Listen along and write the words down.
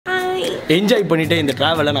Enjoy பண்ணிட்டு இந்த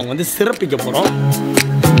டிராவலை நாங்கள் வந்து சிறப்பிக்க போகிறோம்.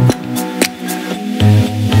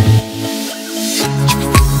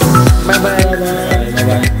 By by by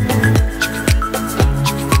by.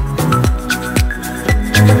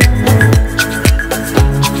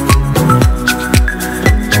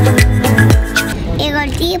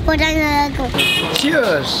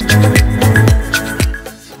 Cheers.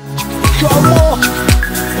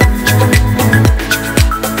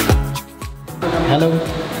 Hello.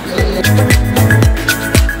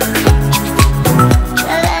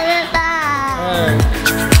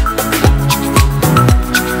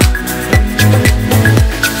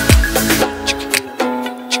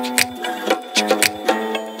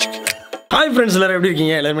 Hi friends, எல்லாரும் எப்படி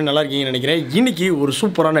இருக்கீங்க? எல்லாரும் நல்லா இருக்கீங்கன்னு நினைக்கிறேன். இன்னைக்கு ஒரு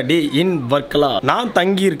சூப்பரான டே இன் வர்க்கலா. நான்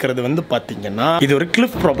தங்கி இருக்கிறது வந்து பாத்தீங்கன்னா இது ஒரு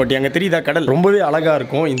கிளிஃப் ப்ராப்பர்ட்டி. அங்க தெரியுதா கடல்? ரொம்பவே அழகா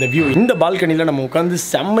இருக்கும் இந்த வியூ. இந்த பால்கனில நம்ம உட்கார்ந்து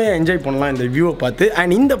செம்மையா என்ஜாய் பண்ணலாம் இந்த வியூவை பார்த்து.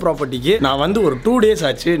 அண்ட் இந்த ப்ராப்பர்ட்டிக்கு நான் வந்து ஒரு 2 days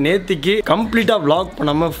ஆச்சு. நேத்திக்கு கம்ப்ளீட்டா vlog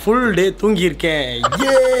பண்ணாம ஃபுல் டே தூங்கி இருக்கேன்.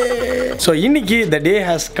 ஸோ இன்னைக்கு the day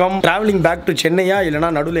has come. traveling back to சென்னையா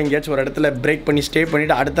இல்லைனா நடுவில் எங்கேயாச்சும் ஒரு இடத்துல பிரேக் பண்ணி ஸ்டே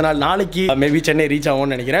பண்ணிட்டு அடுத்த நாள் நாளைக்கு மேபி சென்னை ரீச்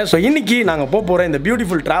ஆகும்னு நினைக்கிறேன். ஸோ இன்னைக்கு நாங்கள் போகிற இந்த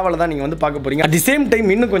பியூட்டிஃபுல் டிராவலை தான் நீங்கள் வந்து பார்க்க போறீங்க. அட் தி சேம் டைம்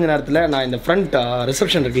இன்னும் கொஞ்சம் நேரத்தில் நான் இந்த ஃப்ரண்ட்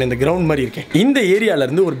ரிசப்ஷன் இருக்குல்ல, இந்த கிரவுண்ட் மாதிரி இருக்கேன், இந்த ஏரியால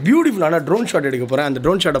இருந்து ஒரு பியூட்டிஃபுல்லான ட்ரோன் ஷாட் எடுக்க போகிறேன். அந்த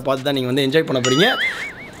ட்ரோன் ஷாட்டை பார்த்து தான் நீங்கள் வந்து என்ஜாய் பண்ண போறீங்க.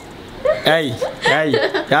 ஏய் ஏய்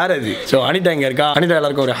யார் அது? ஸோ அனிதா இங்கே இருக்கா. அனிதா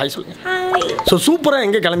எல்லாருக்கும் ஒரு ஹாய் சொல்லுங்க. ஸோ சூப்பராக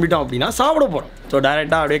எங்கே கிளம்பிட்டோம் அப்படின்னா சாப்பிட போகிறோம். ஸோ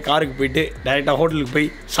டேரெக்டாக அப்படியே காருக்கு போயிட்டு டேரெக்டாக ஹோட்டலுக்கு போய்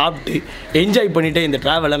சாப்பிட்டு என்ஜாய் பண்ணிவிட்டு இந்த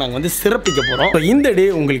ட்ராவலை நாங்கள் வந்து சிறப்பிக்க போகிறோம். ஸோ இந்த டே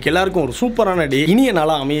உங்களுக்கு எல்லாருக்கும் ஒரு சூப்பரான டே, இனிய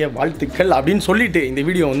நாளாக அமைய வாழ்த்துக்கள் அப்படின்னு சொல்லிட்டு இந்த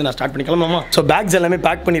வீடியோ வந்து நான் ஸ்டார்ட் பண்ணி கிளம்பலாமா? ஸோ பேக்ஸ் எல்லாமே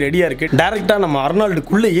பேக் பண்ணி ரெடியாக இருக்குது. டேரெக்டாக நம்ம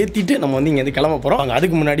அர்னால்டுக்குள்ளே ஏற்றிட்டு நம்ம வந்து இங்கே வந்து கிளம்ப போகிறோம். அங்கே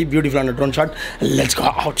அதுக்கு முன்னாடி பியூட்டிஃபுல்லான drone shot. Let's go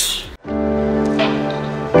out.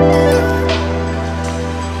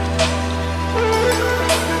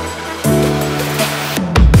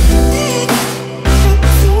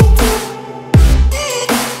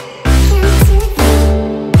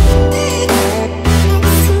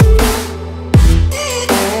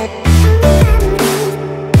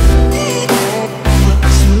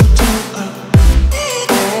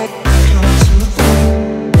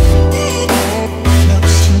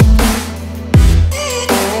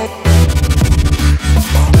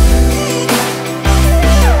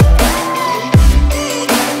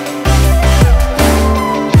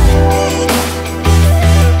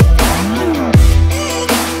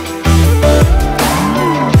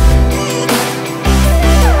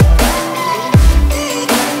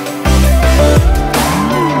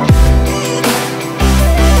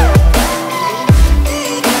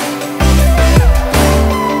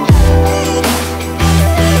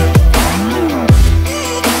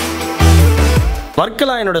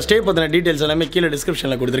 Varkala என்னோட ஸ்டே பற்றின டீட்டெயில்ஸ் எல்லாமே கீழே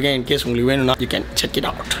டிஸ்கிரிப்ஷனில் கொடுத்துருக்கேன். இன் கேஸ் உங்களுக்கு வேணும்னா you can check it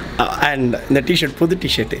out. And இந்த டிஷர்ட் புது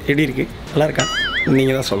டிஷர்ட் எப்படி இருக்குது? நல்லா இருக்கா?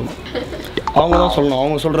 நீங்கள் தான் சொல்லணும், அவங்க தான் சொல்லணும்.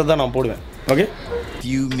 அவங்க சொல்கிறது தான் நான் போடுவேன். Okay.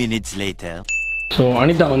 Few minutes later. So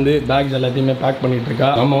Anitha வந்து பேக்ஸ் எல்லாத்தையுமே பேக் பண்ணிட்டு இருக்கா.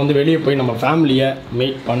 நம்ம வந்து வெளியே போய் நம்ம ஃபேமிலியை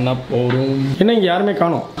மீட் பண்ண போகிறோம். ஏன்னா இங்கே யாருமே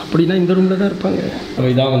காணோம். அப்படின்னா இந்த ரூமில் தான் இருப்பாங்க. ஸோ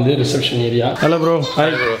இதான் வந்து reception area. Hello bro.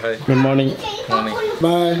 Hi bro. Hi. Good morning.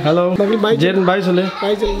 பாய். ஹலோ. பாய். ஜெரன் பாய் சொல்லு.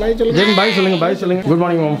 பாய் சொல்லு. பாய் சொல்லு. ஜெரன் பாய் சொல்லுங்க. பாய் சொல்லுங்க. Good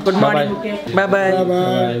morning ma'am. Good morning. பாய் பாய்.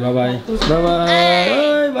 பாய் பாய். பாய் பாய்.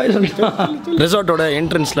 பாய் சொல்லுங்க. ரிசார்ட்டோட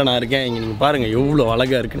என்ட்ரன்ஸில் நான் இருக்கேன். இங்கே நீங்கள் பாருங்கள் எவ்வளோ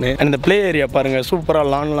அழகாக இருக்குன்னு. அண்ட் இந்த ப்ளே ஏரியா பாருங்கள், சூப்பராக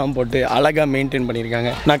லான்லாம் போட்டு அழகாக மெயின்டைன்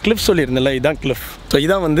பண்ணியிருக்காங்க. நான் கிளிஃப் சொல்லியிருந்தேன்ல, இதான் கிளிஃப். ஸோ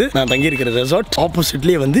இதான் வந்து நான் தங்கியிருக்கிற ரெசார்ட்.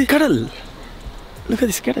 ஆப்போசிட்லேயே வந்து கடல்.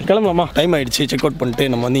 கிளம்பலாமா? டைம் ஆயிடுச்சு. செக் அவுட் பண்ணிட்டு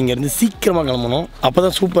நம்ம வந்து இங்கேருந்து சீக்கிரமாக கிளம்பணும். அப்போ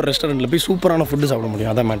தான் சூப்பர் ரெஸ்டாரண்ட்டில் போய் சூப்பரான ஃபுட்டு சாப்பிட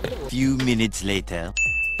முடியும். அதான் matter. Few minutes later.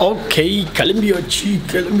 Okay, கிளம்பியாச்சு.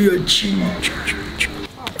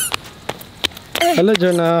 Hello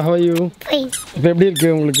Jona, how are you? இப்போ எப்படி இருக்கு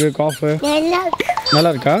உங்களுக்கு காஃபி? நல்லா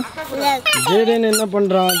இருக்கா? ஜேடன் என்ன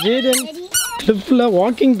பண்ணுறான்? ஜேடன் ட்ரிப்பில்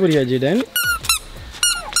வாக்கிங் போறியா Jaden?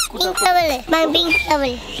 Pink flower. My pink flower.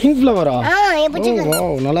 Pink flower ah? Wow,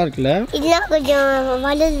 நல்லா இருக்குல்ல? இதெல்லாம் கொஞ்சம்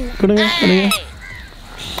வளருது. கொடுங்க.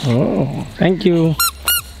 Thank you.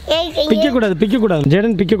 பிக்க கூடாது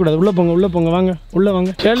ஜேடன், பிக்க கூடாது. உள்ள போங்க வாங்க, உள்ள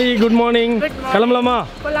வாங்க. Shaily, good morning. கிளம்பலாமா?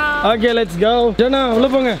 Okay, let's go. ஜோனா உள்ள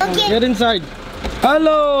போங்க. Get inside.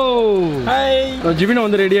 ஹலோ. ஹாய். ஜிபினா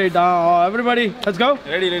வந்து ரெடி ஆயிட்டான். Everybody let's go.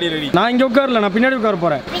 ரெடி. நான் இங்க உட்காரல, நான் பின்னாடி உட்கார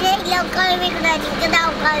போறேன்.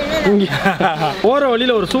 போற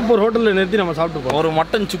வழியில ஒரு சூப்பர் ஹோட்டல்ல நிறுத்தி நம்ம சாப்பிட்டு போறோம். ஒரு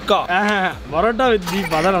mutton sukka, parotta with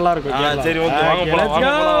beef. அதான் நல்லா இருக்கும். சரி ஓகே, வாங்க போலாம்.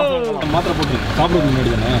 மாத்திரை போட்டு சாப்பிடுறது முன்னாடி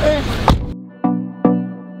தானே.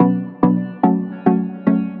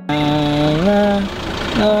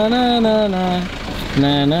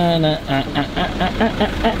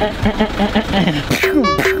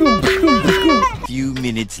 Few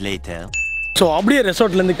minutes later. ஸோ அப்படியே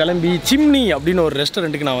ரெசார்ட்லேருந்து கிளம்பி சிம்னி அப்படின்னு ஒரு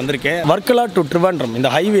ரெஸ்டாரண்ட்டுக்கு நான் வந்திருக்கேன். வர்க்கலா டு ட்ரிவாண்ட்ரம் இந்த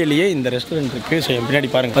ஹைவேலேயே இந்த ரெஸ்டாரண்ட் இருக்கு. ஸோ என் பின்னாடி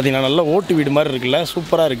பாருங்க, பார்த்தீங்கன்னா நல்ல ஓட்டு வீடு மாதிரி இருக்குல்ல,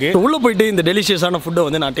 சூப்பராக இருக்கு. உள்ள போயிட்டு இந்த டெலிஷியஸான ஃபுட்டை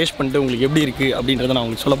வந்து நான் டேஸ்ட் பண்ணிட்டு உங்களுக்கு எப்படி இருக்கு அப்படின்றத நான்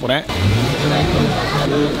உங்களுக்கு சொல்ல போறேன்.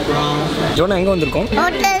 ஜோனா எங்க வந்திருக்கோம்?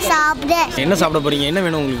 ஹோட்டல் சாப்பிட. என்ன சாப்பிட போறீங்க? என்ன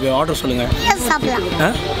வேணும் உங்களுக்கு? ஆர்டர் சொல்லுங்க. எஸ்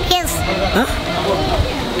சாப்பிடலாம். எஸ்.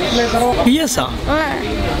 பிஎஸ்ஸா?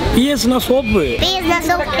 பிஎஸ்னா சோப்பு. பிஎஸ்னா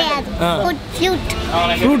சோப்பு கிடையாது. ஃப்ரூட்.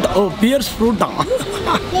 ஃப்ரூட். ஓ பியர்ஸ் ஃப்ரூட்டா?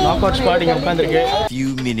 நாக் அவுட் ஸ்பாட் இங்க உட்கார்ந்திருக்கு.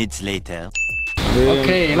 Few minutes later.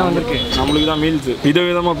 ஓகே, என்ன வந்திருக்கு? நம்மளுக்கு தான் மீல்ஸ்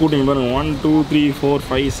விதவிதமாக கூட்டிங்க பாருங்க. 1 2 3 4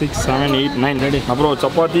 5 6 7 8 9 ரெடி. அப்புறம்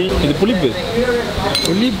சப்பாத்தி. இது புளிப்பு.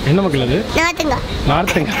 புளிப்பு என்ன மக்கள்? அது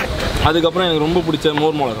நார்த்தங்க. அதுக்கப்புறம் எனக்கு ரொம்ப பிடிச்ச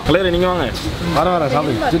மோர் மிளகா. கலையரை நீங்கள் வாங்க. வர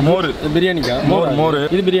சாப்பிடு. மோர் பிரியாணிக்கா? மோர்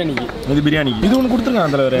இது பிரியாணிக்கு. இது ஒன்று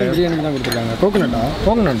கொடுத்துருக்காங்க தலைவர். பிரியாணிக்கு தான் கொடுத்துருக்காங்க.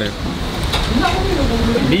 கோகனட்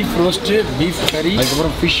பீஃப் ரோஸ்ட்டு, பீஃப் கறி,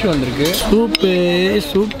 அதுக்கப்புறம் ஃபிஷ் வந்திருக்கு.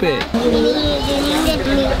 சூப்பு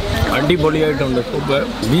அடிப்பொலியாகிட்டு இந்த சூப்பு.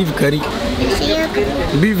 பீஃப் கறி,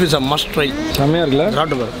 beef is a must try. செம்மையாக இருக்குல்ல?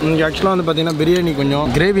 சாப்பிட்டு இங்கே ஆக்சுவலாக வந்து பார்த்தீங்கன்னா பிரியாணி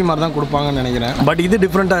கொஞ்சம் கிரேவி மாதிரி தான் கொடுப்பாங்கன்னு நினைக்கிறேன். பட் இது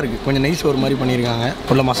டிஃப்ரெண்ட்டாக இருக்குது. கொஞ்சம் நைஸ் ஒரு மாதிரி பண்ணியிருக்காங்க.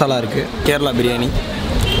 உள்ள மசாலா இருக்குது. கேரளா பிரியாணி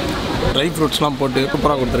ட்ரை ஃப்ரூட்ஸ்லாம் போட்டு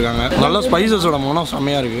சூப்பராக கொடுத்துருக்காங்க. நல்ல ஸ்பைசஸோட மனம்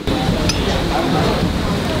செம்மையாக இருக்குது.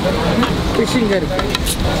 ஃபிஷ்ஷிங்காக இருக்குது.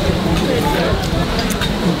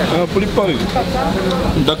 புளிப்பாக இருக்கு.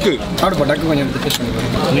 டக்கு சாப்பிடுப்பா. டக்கு கொஞ்சம் எடுத்து டேஸ்ட் பண்ணி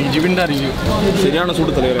பாருங்க. இன்னைக்கு ஜிவிண்டா ரிவ்யூ. சரியான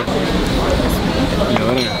சூடு தலைவர்.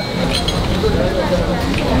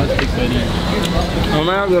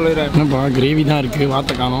 என்னப்பா கிரேவி தான் இருக்குது.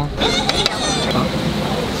 வார்த்தை காணோம்.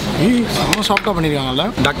 செம்ம சாஃப்டாக பண்ணியிருக்காங்கல்ல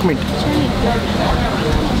டக் மீட்.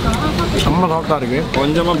 செம்ம சாஃப்டாக இருக்குது.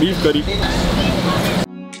 கொஞ்சமாக பீஃப் கறி.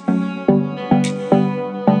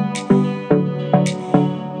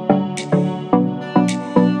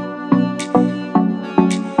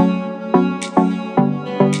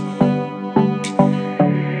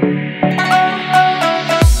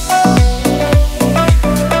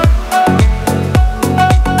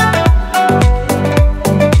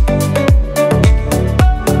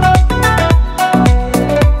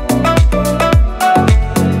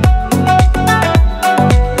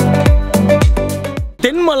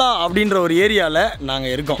 அப்படின்ற ஒரு ஏரியாவில்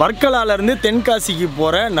நாங்கள் இருக்கோம். வர்க்கலாலேருந்து தென்காசிக்கு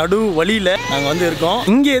போகிற நடு வழியில் நாங்கள் வந்து இருக்கோம்.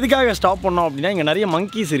 இங்கே எதுக்காக ஸ்டாப் பண்ணோம் அப்படின்னா, இங்கே நிறைய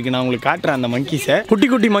மங்கீஸ் இருக்குது. நான் உங்களுக்கு காட்டுறேன் அந்த மங்கீஸை. குட்டி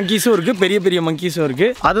குட்டி மங்கீஸும் இருக்குது, பெரிய பெரிய மங்கீஸும்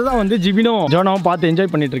இருக்குது. அதுதான் வந்து ஜிபினும் ஜோனாவும் பார்த்து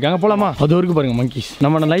என்ஜாய் பண்ணிட்டு இருக்காங்க. போலாமா? அது வரைக்கும் பாருங்க மங்கீஸ்.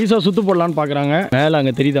 நம்ம நைஸாக சுற்று போடலான்னு பார்க்குறாங்க. மேலே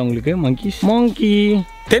அங்கே தெரியுது அவங்களுக்கு மங்கீஸ். மங்கி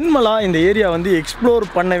தென்மலா இந்த ஏரியா வந்து எக்ஸ்ப்ளோர்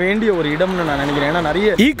பண்ண வேண்டிய ஒரு இடம்னு நான் நினைக்கிறேன். ஏன்னா நிறைய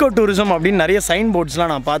ஈகோ டூரிசம் அப்படின்னு நிறைய சைன்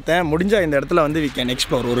போர்ட்ஸ்லாம் நான் பார்த்தேன். முடிஞ்சா இந்த இடத்துல வந்து வி கேன்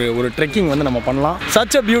எக்ஸ்ப்ளோர். ஒரு ட்ரெக்கிங் வந்து நம்ம பண்ணலாம்.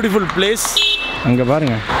 Such a beautiful place. அங்கே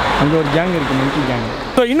பாருங்க, அங்கே ஒரு கேங் இருக்குது, மங்கி கேங்.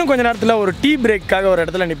 ஸோ இன்னும் கொஞ்சம் நேரத்தில் ஒரு டீ பிரேக்காக ஒரு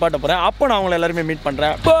இடத்துல நிப்பாட்ட போகிறேன். அப்போ நான் அவங்களை எல்லாருமே மீட்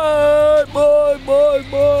பண்ணுறேன்.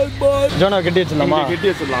 ஜோனா கட்டி வச்சிடலாமா? கட்டி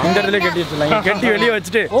வச்சிடலாம். இந்த இடத்துல கட்டி வச்சிடலாம். கட்டி வெளியே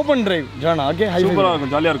வச்சுட்டு ஓப்பன் டிரைவ் ஜோனா. ஓகே, சூப்பராக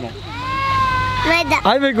இருக்கும், ஜாலியாக இருக்கும்.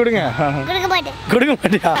 ஹைவே கொடுங்க. கொடுக்க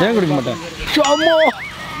மாட்டியா? ஏன் கொடுக்க மாட்டேன்?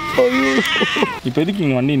 இப்போ எதுக்கு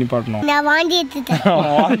இங்கே வண்டி நிப்பாட்டணும்? நான் வாந்தி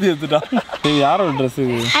எடுத்துட்டா. யாரோட ட்ரெஸ்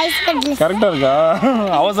கரெக்டாக இருக்கா?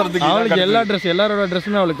 அவசரத்துக்கு அவளுக்கு எல்லா ட்ரெஸ், எல்லாரோட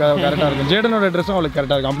ட்ரெஸ்ஸுமே அவளுக்கு கரெக்டாக இருக்கும். ஜேடனோட ட்ரெஸ்ஸும் அவளுக்கு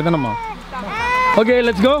கரெக்டாக இருக்கும். அப்படி தானம்மா? Okay,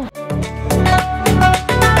 let's go.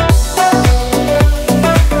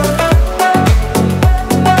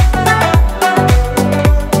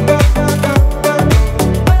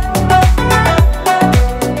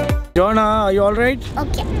 Jona, are you all right?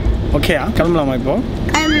 Okay. ஓகேயா? கிளம்பலாமா இப்போ?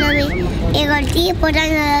 எங்கள் டீ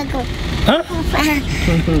போட்டால் நல்லா இருக்கும்.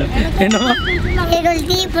 என்னமா? எங்கள்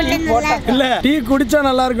டீ போட்டால் நல்லா இருக்கும். இல்ல, டீ குடிச்சா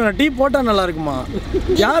நல்லா இருக்கும். டீ போட்டா நல்லா இருக்குமா?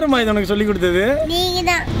 யாருமா இது உனக்கு சொல்லி கொடுத்தது? நீங்க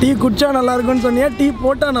தான். டீ குடிச்சா நல்லா இருக்கும்னு சொன்னியா? டீ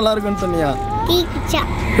போட்டா நல்லா இருக்கும்னு சொன்னியா? டீ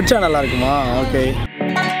குடிச்சா நல்லா இருக்குமா? ஓகே.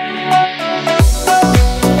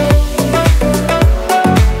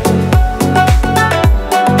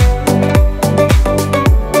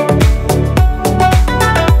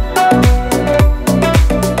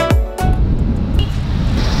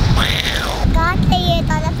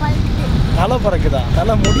 தலை பறக்குதா?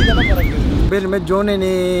 தலை முடி தானே பறக்குது. பேருமே ஜோனேனே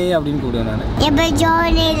அப்படின்னு கூப்பிடுவேன் நான். எப்போ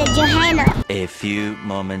ஜோனே Johanna. A few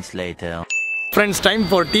moments later. Friends, time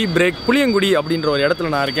for tea break. Puliyangudi அப்படின்ற ஒரு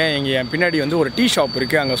இடத்துல நான் இருக்கேன். என் பின்னாடி வந்து ஒரு டீ ஷாப்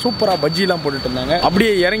இருக்குது. அங்கே சூப்பராக பஜ்ஜிலாம் போட்டுட்டு இருந்தாங்க.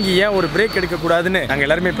 அப்படியே இறங்கி ஏன் ஒரு பிரேக் எடுக்கக்கூடாதுன்னு நாங்கள்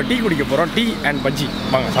எல்லாருமே இப்போ டீ குடிக்க போகிறோம். Tea and bajji.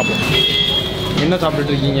 வாங்க சாப்பிடுவோம். என்ன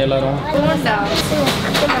சாப்பிட்டுட்டு இருக்கீங்க எல்லாரும்?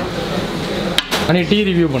 அண்ணே டீ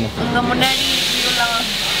ரிவ்யூ பண்ணு.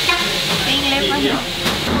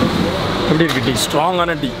 எப்படி இருக்கு டீ?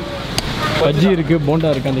 ஸ்ட்ராங்கான டீ. பஜ்ஜி இருக்கு, போண்டா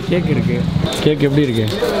இருக்கு, அந்த கேக் இருக்கு. கேக் எப்படி இருக்கு?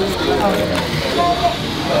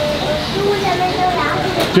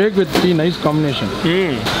 Cake with tea, nice combination.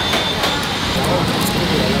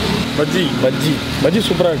 Bajji bajji bajji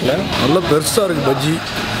சூப்பராக இருக்குல்ல, நல்லா பெருசாக இருக்குது பஜ்ஜி.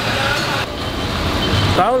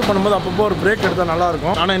 ட்ராவல் பண்ணும்போது அப்பப்போ ஒரு பிரேக் எடுத்தால்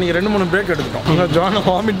நல்லாயிருக்கும். ஆனால் இன்றைக்கி 2-3 பிரேக் எடுத்துட்டோம். அங்கே ஜோனை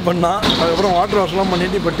வாமிட் பண்ணால் அதுக்கப்புறம் வாட்டர் வாஷ்லாம்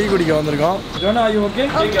பண்ணிட்டு இப்போ டீ குடிக்க வந்திருக்கோம். ஜோனா Ayu okay?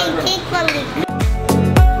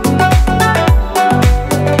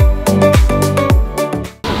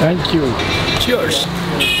 Thank you. Cheers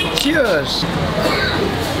cheers.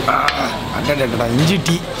 அட்டா இஞ்சி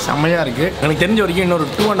டீ செம்மையாக இருக்குது. எனக்கு தெரிஞ்ச வரைக்கும் இன்னொரு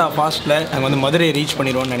 2.5 ஹவர்ஸில் நாங்கள் வந்து மதுரையை ரீச்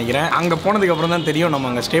பண்ணிடுவோம்னு நினைக்கிறேன். அங்கே போனதுக்கப்புறம் தான் தெரியும் நம்ம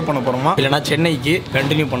அங்கே ஸ்டே பண்ண போகிறோமா இல்லைனா சென்னைக்கு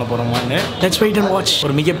கண்டினியூ பண்ண போகிறோமான்னு. Let's wait and watch.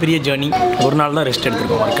 ஒரு மிகப்பெரிய ஜேர்னி. ஒரு நாள் தான் ரெஸ்ட்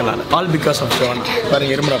எடுத்துருக்கோம் வர்க்கலால. All because of zone.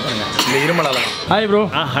 பாருங்க இருமலா பாருங்க, இந்த இருமலால. Hi bro.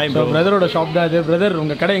 Hi bro. பிரதரோட shop தான் இது. பிரதர்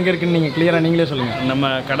உங்கள் கடை எங்கே இருக்குன்னு நீங்கள் கிளியராக நீங்களே சொல்லுங்கள்.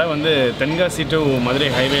 நம்ம கடை வந்து தென்காசி டு மதுரை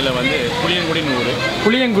ஹைவேல வந்து புளியங்குடின்னு ஊர்.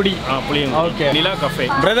 புளியங்குடி. புளியங்குடி. ஓகே. நிலா கஃபே.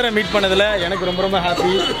 பிரதரை மீட் பண்ணதில் எனக்கு ரொம்ப ரொம்ப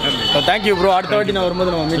ஹாப்பி. Thank you bro. அடுத்த வாட்டி நான்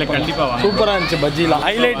வரும்போது நம்ம மீட் கண்டிப்பாக வாங்க. சூப்பராக இருந்துச்சு பஜ்ஜிலாம்.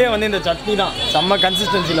 ஹைலைட்டே வந்து இந்த சட்னி தான். செம்ம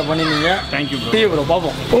கன்சிஸ்டன்சியில் பண்ணிருந்தீங்க. Thank you bro. டீ ப்ரோ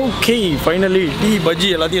பார்ப்போம். ஓகே ஃபைனலி டீ பஜ்ஜி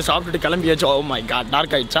எல்லாத்தையும் சாப்பிட்டுட்டு கிளம்பியாச்சு. ஓ மை காட்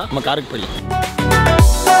டார்க் ஆயிடுச்சா? நம்ம காருக்கு போய்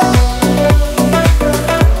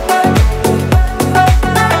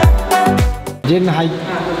Jaden hi.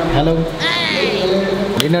 Hello.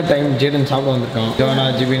 Dinner time. Jaden சாப்பிட வந்திருக்கோம். ஜோனா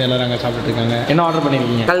ஜிபின் எல்லாரும் அங்கே சாப்பிட்டு இருக்காங்க. என்ன ஆர்டர்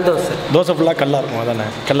பண்ணியிருக்கீங்க? கல் தோசை. தோசை ஃபுல்லாக கல்லாக இருக்கும். அதானே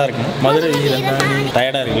கல்லாக இருக்கணும். மதுரை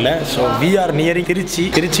டயர்டாக இருக்குல்ல. So VR nearing Trichy.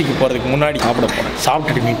 திருச்சிக்கு போகிறதுக்கு முன்னாடி சாப்பிட போகிறேன்.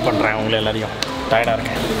 சாப்பிட்டுட்டு மீட் பண்ணுறேன் அவங்கள எல்லாரையும். டயர்டாக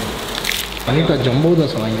இருக்கேன். பண்ணிட்டு ஜம்போ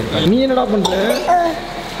தோசை வாங்கியிருக்கேன். நீ என்னடா பண்ணுற?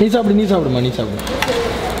 நீ சாப்பிடுமா நீ சாப்பிடு.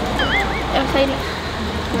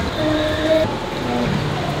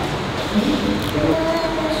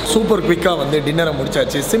 சூப்பர் குயிக்காக வந்து டின்னரை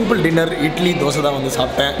முடிச்சாச்சு. சிம்பிள் டின்னர், இட்லி தோசை தான் வந்து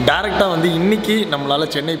சாப்பிட்டேன். டேரெக்டாக வந்து இன்னைக்கு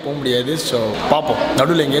நம்மளால் சென்னை போக முடியாது. ஸோ பார்ப்போம்,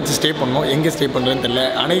 நடுவில் எங்கேயாச்சும் ஸ்டே பண்ணணும். எங்கே ஸ்டே பண்ணுறதுன்னு தெரியல.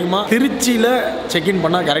 அநேகமாக திருச்சியில் செக்இன்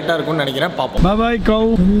பண்ணால் கரெக்டாக இருக்கும்னு நினைக்கிறேன். பார்ப்போம். பாய்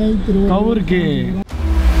கவு கவுருக்கு.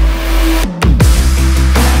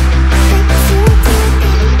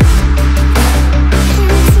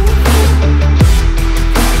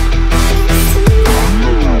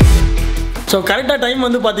 ஸோ கரெக்டாக டைம்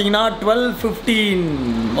வந்து பார்த்தீங்கன்னா 12:15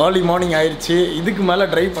 ஏர்லி மார்னிங் ஆயிடுச்சு. இதுக்கு மேலே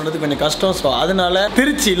ட்ரைவ் பண்ணுறது கொஞ்சம் கஷ்டம். ஸோ அதனால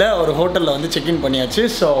திருச்சியில் ஒரு ஹோட்டலில் வந்து செக்இன் பண்ணியாச்சு.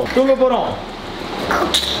 ஸோ தூங்க போகிறோம்.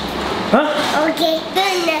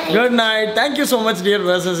 Good night. Thank you so much dear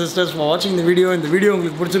brothers and sisters for வாட்சிங் இந்த வீடியோ. இந்த வீடியோ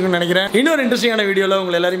உங்களுக்கு பிடிச்சிருக்குன்னு நினைக்கிறேன். இன்னொரு இன்ட்ரெஸ்டிங்கான வீடியோவில்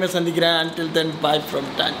உங்களை எல்லாருமே சந்திக்கிறேன். until then bye from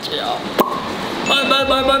Tanchaya. Bye bye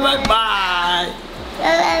bye bye bye bye.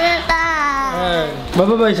 Bye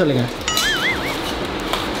bye bye சொல்லுங்க.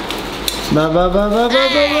 Bye bye bye bye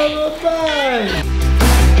bye bye bye.